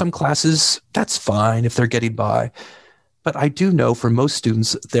 Some classes, that's fine if they're getting by. But I do know for most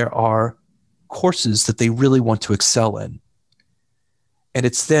students, there are courses that they really want to excel in. And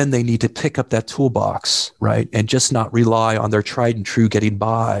it's then they need to pick up that toolbox, right? And just not rely on their tried and true getting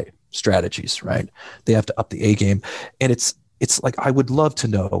by strategies, right? They have to up the A game. And it's like, I would love to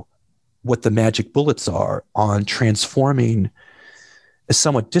know what the magic bullets are on transforming a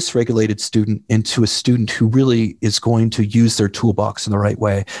somewhat dysregulated student into a student who really is going to use their toolbox in the right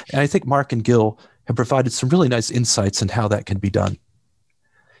way. And I think Mark and Gil have provided some really nice insights on how that can be done.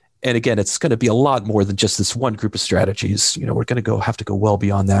 And again, it's going to be a lot more than just this one group of strategies. We're going to have to go well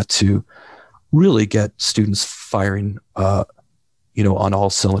beyond that to really get students firing, on all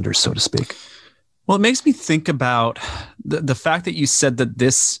cylinders, so to speak. Well, it makes me think about the fact that you said that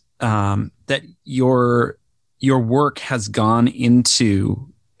this, that your work has gone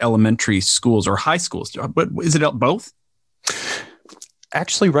into elementary schools or high schools. But is it both?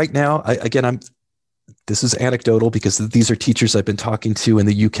 Actually, right now, this is anecdotal because these are teachers I've been talking to in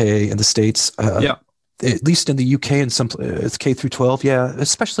the UK and the States. At least in the UK and some it's K through 12. Yeah.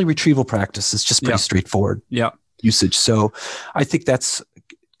 Especially retrieval practice is just pretty straightforward usage. So I think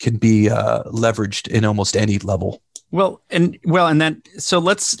can be leveraged in almost any level. So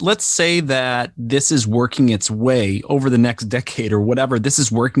let's say that this is working its way over the next decade or whatever. This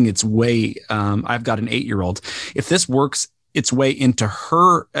is working its way. I've got an 8-year-old. If this works its way into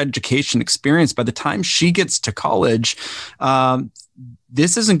her education experience, by the time she gets to college,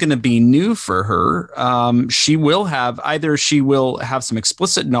 this isn't going to be new for her. She will have some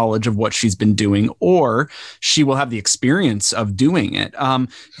explicit knowledge of what she's been doing, or she will have the experience of doing it.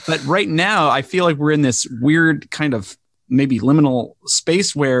 But right now, I feel like we're in this weird kind of maybe liminal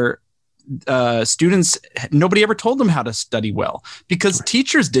space where students, nobody ever told them how to study well, because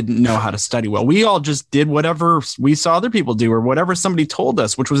teachers didn't know how to study well. We all just did whatever we saw other people do, or whatever somebody told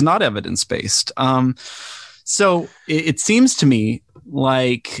us, which was not evidence-based. So it seems to me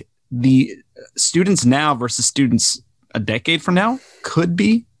like the students now versus students a decade from now could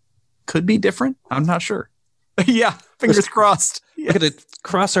be different. I'm not sure. Yeah, fingers crossed. We're going to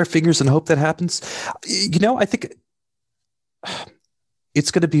cross our fingers and hope that happens. I think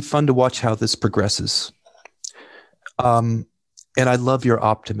it's going to be fun to watch how this progresses. And I love your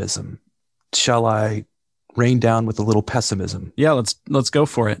optimism. Shall I rain down with a little pessimism? Yeah, let's go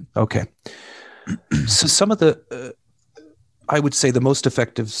for it. Okay. So some of the, I would say the most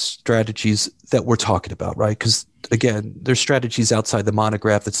effective strategies that we're talking about, right? Because again, there's strategies outside the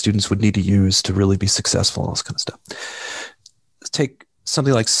monograph that students would need to use to really be successful and all this kind of stuff. Let's take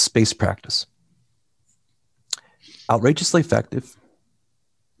something like space practice. Outrageously effective.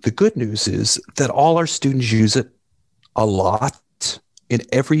 The good news is that all our students use it a lot in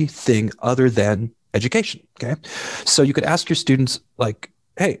everything other than education. Okay. So you could ask your students like,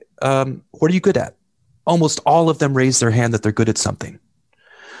 hey, what are you good at? Almost all of them raise their hand that they're good at something,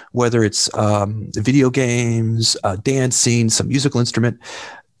 whether it's video games, dancing, some musical instrument.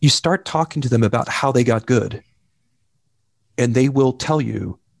 You start talking to them about how they got good, and they will tell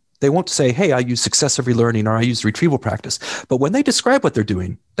you. They won't say, hey, I use successive relearning or I use retrieval practice. But when they describe what they're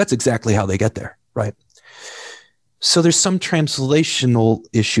doing, that's exactly how they get there, right? So there's some translational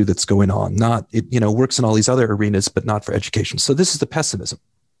issue that's going on. It works in all these other arenas, but not for education. So this is the pessimism.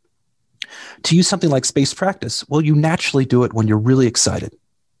 To use something like space practice, well, you naturally do it when you're really excited.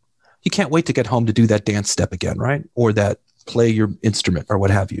 You can't wait to get home to do that dance step again, right? Or that play your instrument or what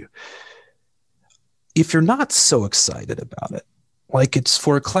have you. If you're not so excited about it, like it's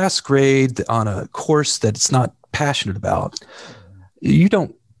for a class grade on a course that it's not passionate about, you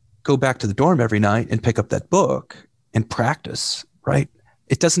don't go back to the dorm every night and pick up that book and practice, right?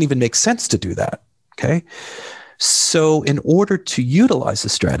 It doesn't even make sense to do that, okay? So in order to utilize the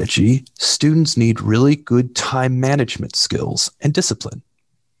strategy, students need really good time management skills and discipline.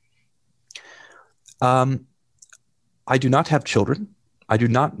 I do not have children. I do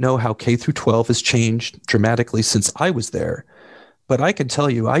not know how K through 12 has changed dramatically since I was there. But I can tell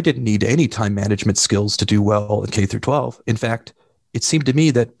you, I didn't need any time management skills to do well in K through 12. In fact, it seemed to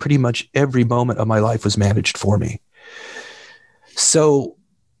me that pretty much every moment of my life was managed for me. So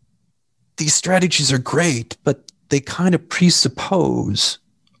these strategies are great, but they kind of presuppose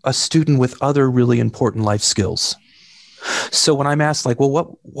a student with other really important life skills. So when I'm asked, like,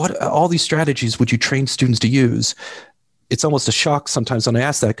 well, what all these strategies would you train students to use? It's almost a shock sometimes when I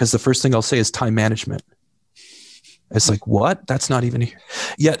ask that, because the first thing I'll say is time management. It's like, what? That's not even here.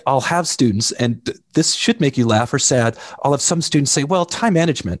 Yet I'll have students, and this should make you laugh or sad. I'll have some students say, well, time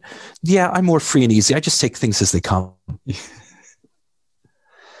management. Yeah, I'm more free and easy. I just take things as they come.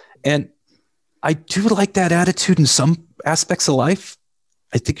 And I do like that attitude in some aspects of life.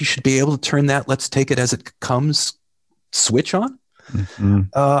 I think you should be able to turn that let's take it as it comes switch on. Mm-hmm.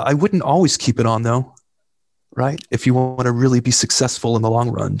 I wouldn't always keep it on, though, right? If you want to really be successful in the long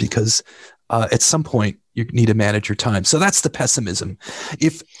run, because at some point, you need to manage your time. So that's the pessimism.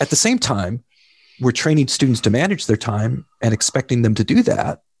 If at the same time, we're training students to manage their time and expecting them to do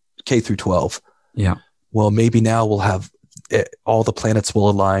that, K through 12. Yeah. Well, maybe now we'll have all the planets will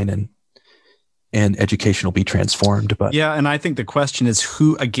align and education will be transformed. But yeah. And I think the question is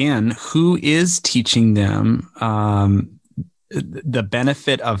who is teaching them the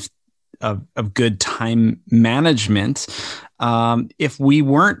benefit of good time management? If we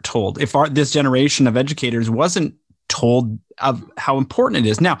weren't told, if this generation of educators wasn't told of how important it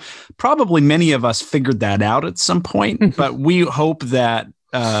is. Now, probably many of us figured that out at some point, but we hope that,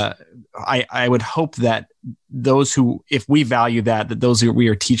 I would hope that those who, if we value that those who we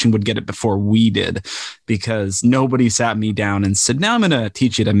are teaching would get it before we did, because nobody sat me down and said, now I'm going to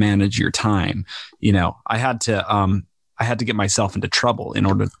teach you to manage your time. I had to get myself into trouble in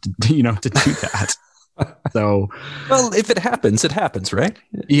order to do that. So, well, if it happens, right?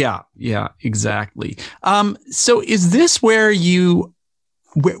 Yeah, exactly. So is this where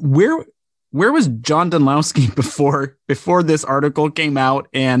where was John Dunlosky before this article came out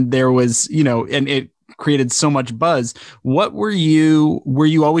and there was, and it created so much buzz? What were you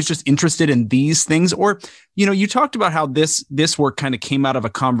always just interested in these things? Or, you talked about how this work kind of came out of a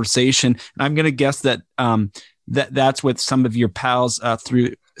conversation, and I'm going to guess that that's with some of your pals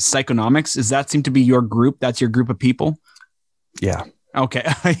through Psychonomics. Does that seem to be your group? That's your group of people? Yeah. Okay.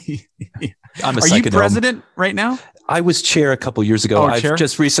 I'm a Are you president right now? I was chair a couple years ago. I've chair?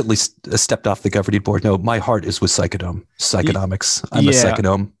 just recently stepped off the governing board. No, my heart is with Psychonomics. I'm a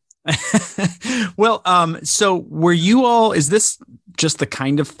Psychonome. Well, so were you all, is this just the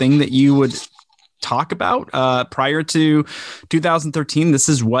kind of thing that you would talk about prior to 2013? This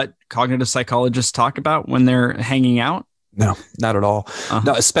is what cognitive psychologists talk about when they're hanging out? No, not at all.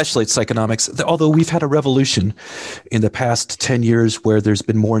 No, especially at Psychonomics. Although we've had a revolution in the past 10 years where there's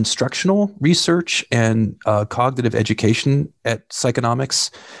been more instructional research and cognitive education at Psychonomics.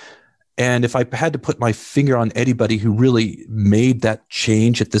 And if I had to put my finger on anybody who really made that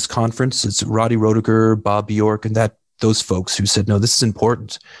change at this conference, it's Roddy Roediger, Bob Bjork, and those folks who said, no, this is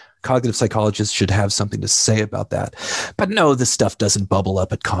important. Cognitive psychologists should have something to say about that. But no, this stuff doesn't bubble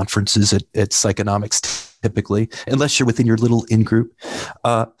up at conferences at Psychonomics typically, unless you're within your little in-group.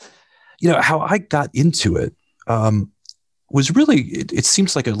 How I got into it was really, it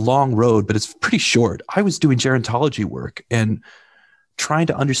seems like a long road, but it's pretty short. I was doing gerontology work and trying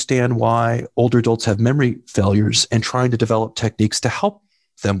to understand why older adults have memory failures and trying to develop techniques to help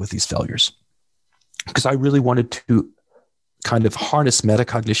them with these failures. Because I really wanted to kind of harness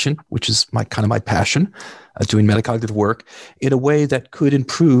metacognition, which is my passion, doing metacognitive work in a way that could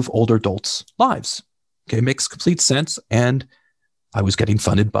improve older adults' lives. Okay, it makes complete sense. And I was getting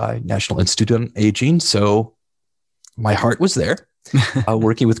funded by National Institute on Aging, so my heart was there,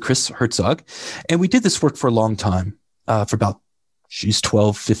 working with Chris Herzog. And we did this work for a long time, for about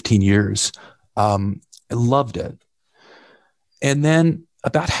 12, 15 years. I loved it. And then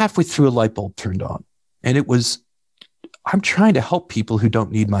about halfway through, a light bulb turned on. And it was, I'm trying to help people who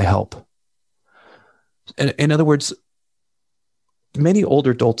don't need my help. In other words, many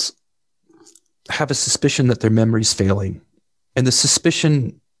older adults have a suspicion that their memory's failing. And the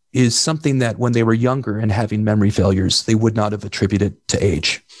suspicion is something that when they were younger and having memory failures, they would not have attributed to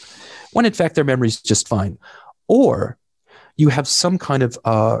age, when in fact their memory's just fine. Or you have some kind of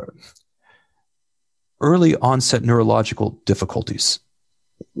early onset neurological difficulties.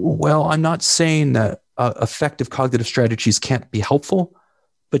 Well, I'm not saying that effective cognitive strategies can't be helpful,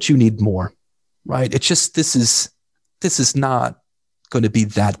 but you need more, right? It's just, this is not going to be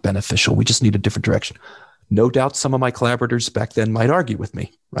that beneficial. We just need a different direction. No doubt some of my collaborators back then might argue with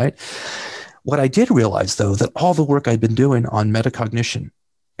me, right? What I did realize, though, that all the work I'd been doing on metacognition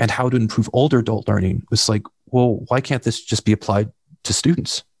and how to improve older adult learning was like, well, why can't this just be applied to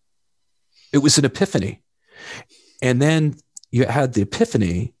students? It was an epiphany. And then you had the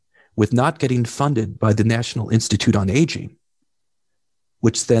epiphany with not getting funded by the National Institute on Aging,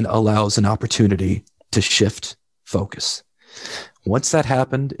 which then allows an opportunity to shift focus. Once that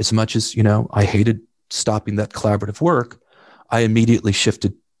happened, as much as, I hated stopping that collaborative work, I immediately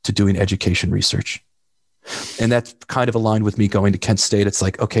shifted to doing education research. And that kind of aligned with me going to Kent State. It's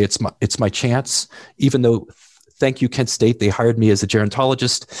like, okay, it's my chance. Even though, thank you, Kent State, they hired me as a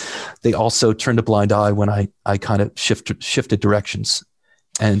gerontologist, they also turned a blind eye when I kind of shifted directions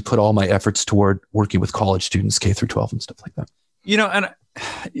and put all my efforts toward working with college students, K through 12 and stuff like that. And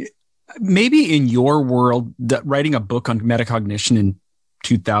maybe in your world, that writing a book on metacognition in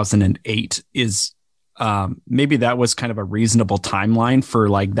 2008 is maybe that was kind of a reasonable timeline for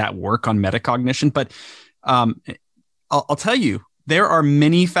like that work on metacognition. But I'll tell you, there are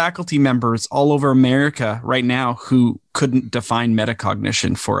many faculty members all over America right now who couldn't define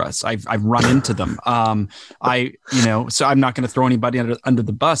metacognition for us. I've run into them. So I'm not going to throw anybody under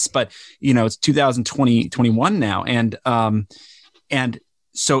the bus, but it's 2021 now. And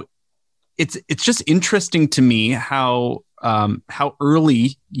so it's just interesting to me how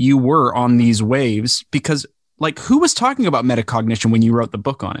early you were on these waves, because like, who was talking about metacognition when you wrote the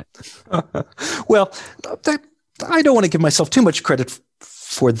book on it? Well, I don't want to give myself too much credit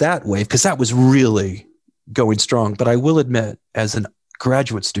for that wave, because that was really going strong. But I will admit, as a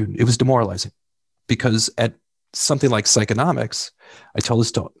graduate student, it was demoralizing, because at something like Psychonomics, I tell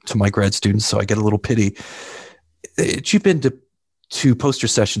this to my grad students, so I get a little pity. You've been to poster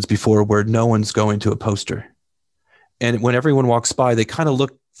sessions before where no one's going to a poster. And when everyone walks by, they kind of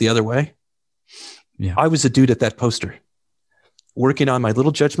look the other way. Yeah. I was a dude at that poster, working on my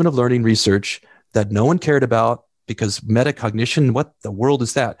little judgment of learning research that no one cared about, because metacognition, what the world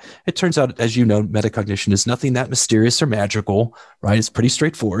is that? It turns out, as you know, metacognition is nothing that mysterious or magical, right? It's pretty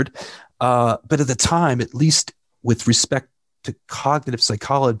straightforward. But at the time, at least with respect to cognitive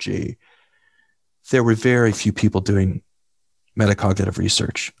psychology, there were very few people doing metacognitive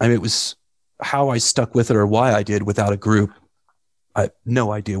research. I mean, it was how I stuck with it, or why I did, without a group, I have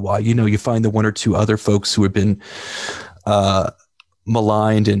no idea why. You find the one or two other folks who have been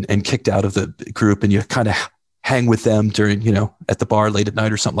maligned and kicked out of the group, and you kind of hang with them during, at the bar late at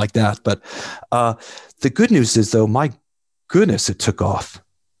night or something like that. But the good news is, though, my goodness, it took off.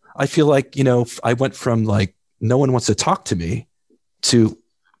 I feel like, I went from like, no one wants to talk to me to,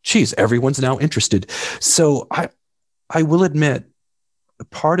 geez, everyone's now interested. So I will admit,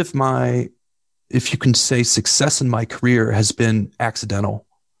 part of my, if you can say, success in my career has been accidental.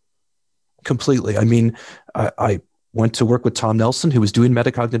 Completely. I mean, I went to work with Tom Nelson, who was doing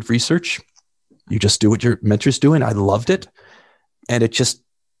metacognitive research. You just do what your mentor's doing. I loved it. And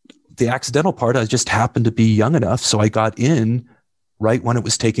the accidental part, I just happened to be young enough. So I got in right when it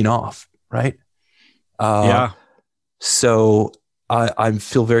was taking off. Right. Yeah. So I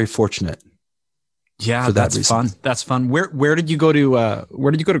feel very fortunate. Yeah, that's fun. That's fun. Where did you go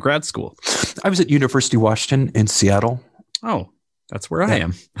to grad school? I was at University of Washington in Seattle. Oh, that's where I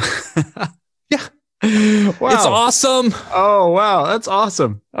am. Yeah. Wow. It's awesome. Oh, wow. That's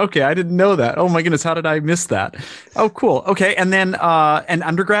awesome. Okay. I didn't know that. Oh my goodness. How did I miss that? Oh, cool. Okay. And then, an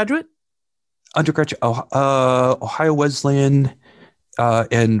undergraduate? Ohio Wesleyan,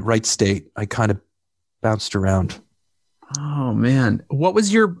 and Wright State. I kind of bounced around. Oh man. What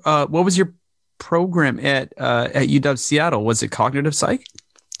was your program at UW Seattle? Was it cognitive psych?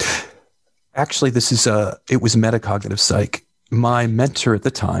 Actually, it was metacognitive psych. My mentor at the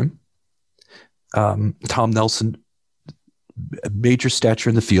time, Tom Nelson, major stature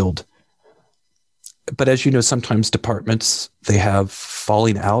in the field. But as you know, sometimes departments, they have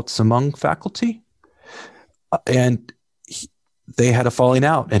falling outs among faculty. And they had a falling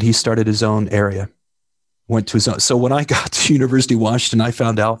out, and he started his own area, went to his own. So when I got to University of Washington, I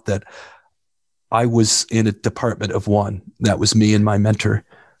found out that I was in a department of one. That was me and my mentor. It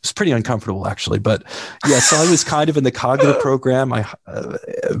was pretty uncomfortable, actually. But yeah, so I was kind of in the cognitive program.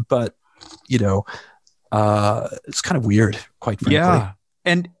 But it's kind of weird, quite frankly. Yeah.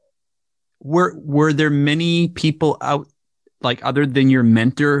 And were there many people out, like, other than your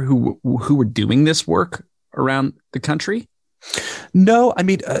mentor who were doing this work around the country? No, I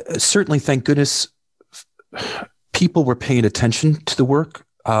mean, certainly, thank goodness, people were paying attention to the work.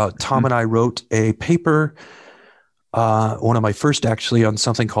 Tom and I wrote a paper, one of my first actually, on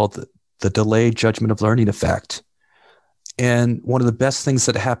something called the delayed judgment of learning effect. And one of the best things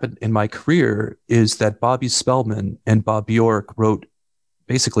that happened in my career is that Bobby Spellman and Bob Bjork wrote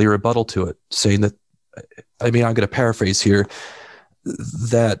basically a rebuttal to it, saying that, I mean, I'm going to paraphrase here,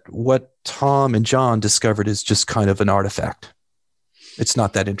 that what Tom and John discovered is just kind of an artifact. It's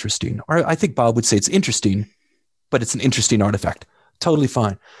not that interesting. Or I think Bob would say it's interesting, but it's an interesting artifact. Totally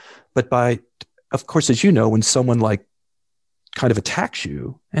fine. But of course, as you know, when someone like kind of attacks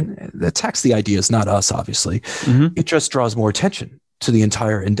you, and attacks the ideas, not us, obviously, it just draws more attention to the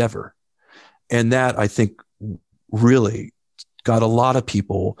entire endeavor. And that, I think, really got a lot of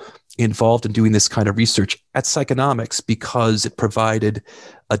people involved in doing this kind of research at Psychonomics, because it provided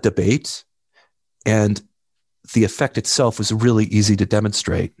a debate, and the effect itself was really easy to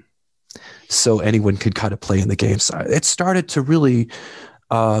demonstrate. So anyone could kind of play in the game. So it started to really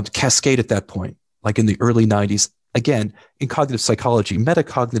cascade at that point, like in the early 90s. Again, in cognitive psychology,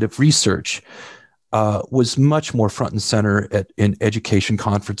 metacognitive research was much more front and center in education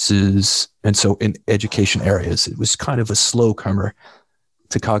conferences. And so in education areas, it was kind of a slow comer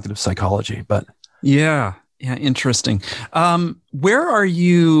to cognitive psychology. But yeah, interesting. Where are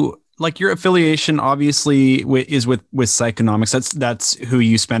you? Like, your affiliation obviously is with Psychonomics. That's who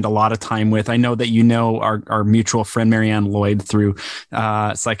you spend a lot of time with. I know that our mutual friend Marianne Lloyd through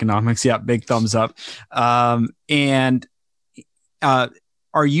Psychonomics. Yeah, big thumbs up. And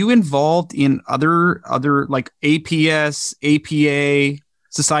are you involved in other like APS, APA,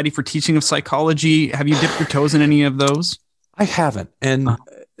 Society for Teaching of Psychology? Have you dipped your toes in any of those? I haven't,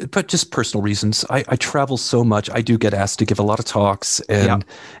 but just personal reasons. I travel so much. I do get asked to give a lot of talks, and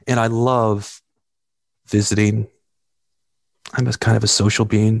I love visiting. I'm kind of a social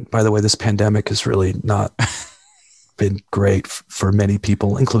being. By the way, this pandemic has really not been great for many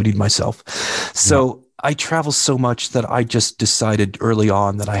people, including myself. So I travel so much that I just decided early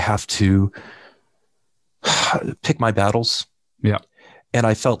on that I have to pick my battles. Yeah. And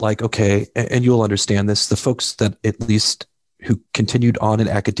I felt like, okay, and you'll understand this, the folks that at least who continued on in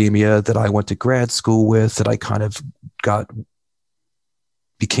academia that I went to grad school with, that I kind of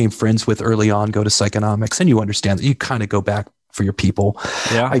became friends with early on, go to Psychonomics, and you understand that you kind of go back for your people.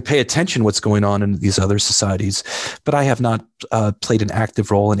 Yeah. I pay attention what's going on in these other societies, but I have not played an active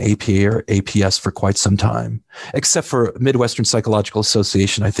role in APA or APS for quite some time, except for Midwestern Psychological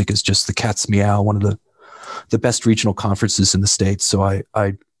Association. I think is just the cat's meow, one of the the best regional conferences in the States. So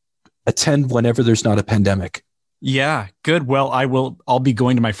I attend whenever there's not a pandemic. Yeah, good. Well, I'll be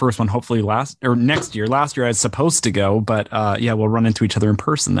going to my first one hopefully next year. Last year I was supposed to go, but yeah, we'll run into each other in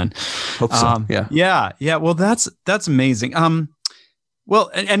person then. Hope so. Yeah. Well, that's amazing.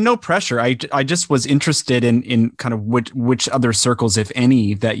 Well, and no pressure. I just was interested in kind of which other circles, if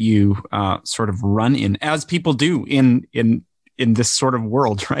any, that you sort of run in, as people do in this sort of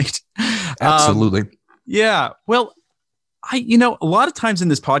world, right? Absolutely. Yeah. Well, a lot of times in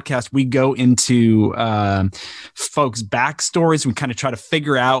this podcast, we go into folks' backstories. We kind of try to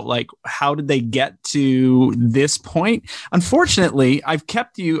figure out, like, how did they get to this point? Unfortunately, I've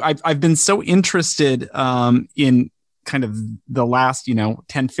been so interested in kind of the last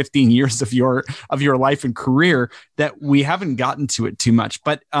 10, 15 years of your life and career that we haven't gotten to it too much,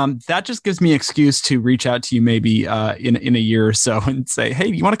 but that just gives me an excuse to reach out to you maybe in a year or so and say, hey,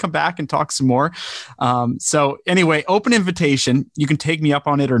 do you want to come back and talk some more? So anyway, open invitation. You can take me up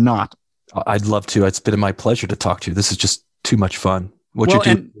on it or not. I'd love to. It's been my pleasure to talk to you. This is just too much fun. What you're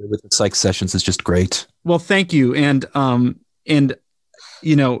doing with the psych sessions is just great. Well, thank you. And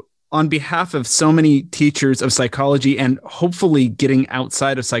on behalf of so many teachers of psychology and hopefully getting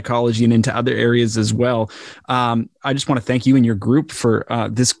outside of psychology and into other areas as well, I just want to thank you and your group for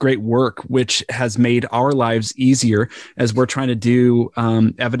this great work, which has made our lives easier as we're trying to do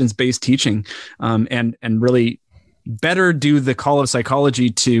evidence-based teaching and really better do the call of psychology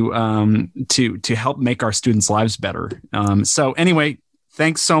to help make our students' lives better. So anyway,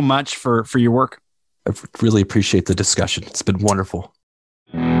 thanks so much for your work. I really appreciate the discussion. It's been wonderful.